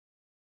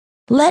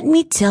Let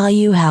me tell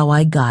you how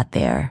I got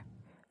there,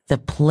 the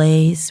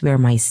place where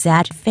my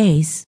sad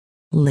face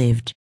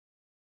lived.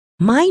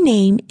 My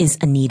name is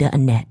Anita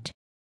Annette,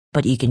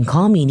 but you can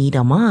call me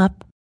Anita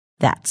Mop.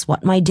 That's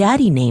what my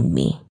daddy named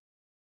me.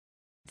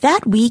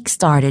 That week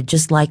started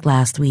just like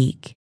last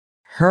week.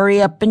 Hurry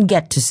up and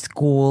get to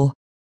school.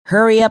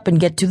 Hurry up and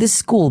get to the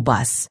school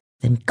bus.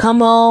 Then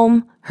come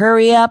home,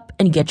 hurry up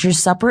and get your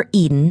supper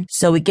eaten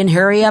so we can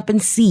hurry up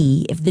and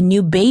see if the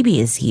new baby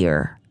is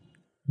here.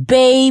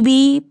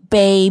 Baby,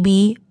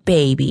 baby,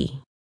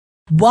 baby.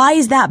 Why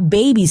is that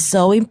baby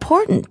so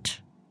important?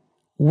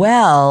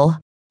 Well,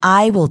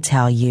 I will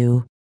tell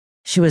you.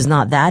 She was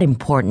not that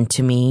important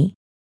to me.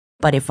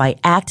 But if I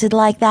acted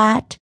like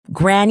that,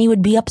 Granny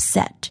would be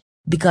upset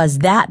because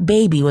that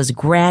baby was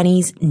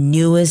Granny's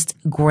newest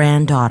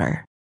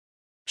granddaughter.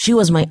 She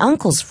was my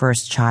uncle's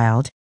first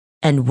child,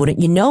 and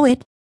wouldn't you know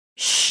it,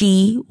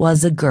 she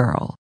was a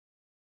girl.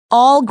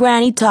 All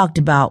Granny talked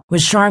about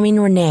was Charming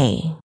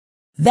Renee.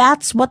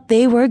 That's what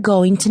they were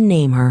going to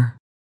name her.